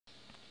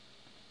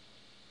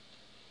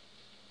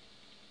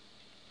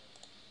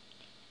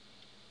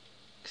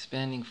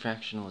expanding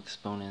fractional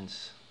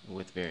exponents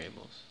with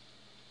variables.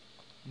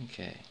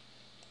 Okay,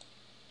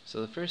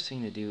 so the first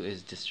thing to do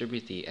is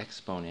distribute the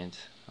exponent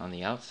on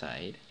the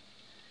outside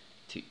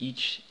to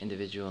each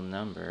individual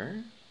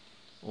number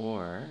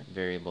or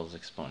variable's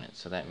exponent.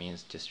 So that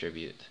means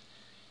distribute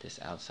this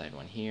outside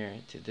one here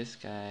to this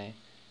guy,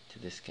 and to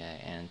this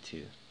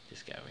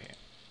guy over here.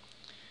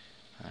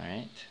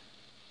 Alright,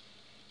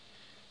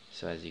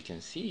 so as you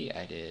can see,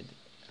 I did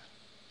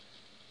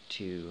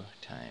 2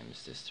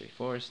 times this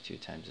 3/4, 2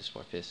 times this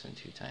 4/5, and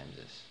 2 times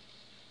this.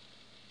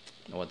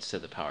 Well, it's to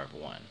the power of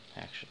 1,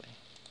 actually.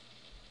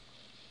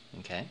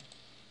 Okay?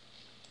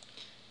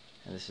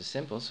 And this is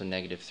simple, so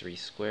negative 3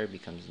 squared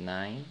becomes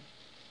 9.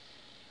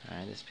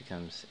 Alright, this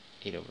becomes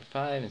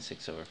 8/5 and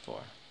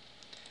 6/4.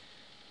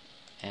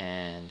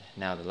 And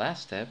now the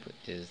last step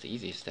is the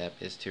easiest step,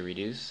 is to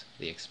reduce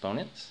the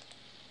exponents.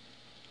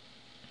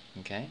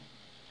 Okay?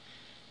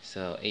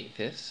 So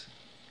 8/5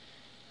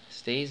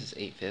 stays as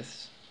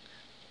 8/5.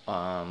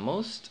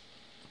 Most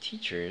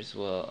teachers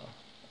will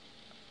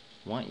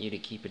want you to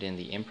keep it in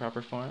the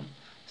improper form.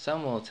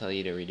 Some will tell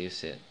you to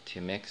reduce it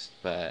to mixed,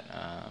 but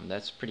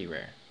that's pretty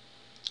rare.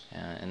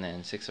 And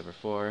then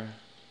 6/4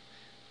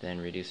 then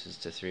reduces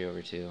to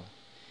 3/2,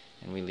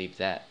 and we leave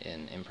that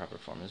in improper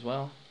form as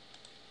well,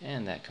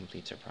 and that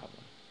completes our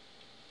problem.